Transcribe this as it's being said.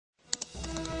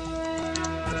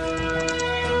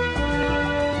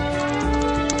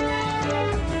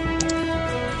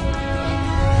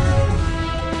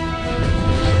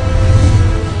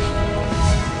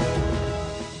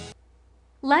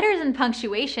and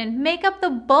punctuation make up the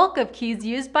bulk of keys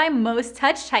used by most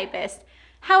touch typists.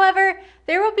 However,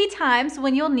 there will be times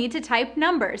when you'll need to type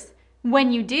numbers.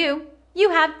 When you do,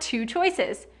 you have two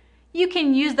choices. You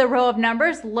can use the row of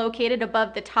numbers located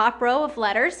above the top row of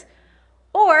letters,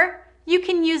 or you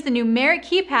can use the numeric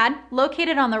keypad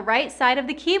located on the right side of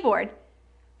the keyboard.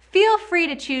 Feel free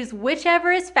to choose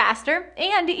whichever is faster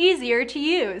and easier to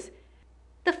use.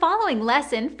 The following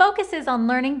lesson focuses on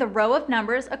learning the row of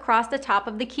numbers across the top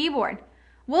of the keyboard.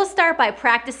 We'll start by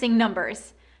practicing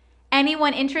numbers.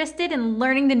 Anyone interested in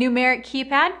learning the numeric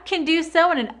keypad can do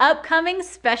so in an upcoming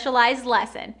specialized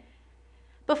lesson.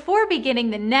 Before beginning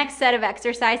the next set of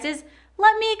exercises,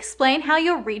 let me explain how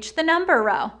you'll reach the number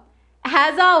row.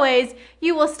 As always,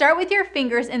 you will start with your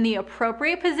fingers in the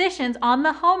appropriate positions on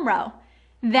the home row.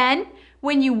 Then,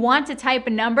 when you want to type a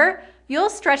number, you'll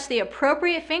stretch the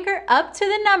appropriate finger up to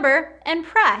the number and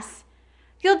press.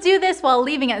 You'll do this while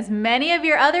leaving as many of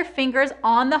your other fingers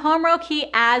on the home row key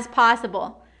as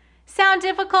possible. Sound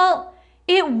difficult?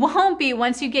 It won't be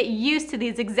once you get used to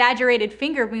these exaggerated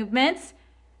finger movements.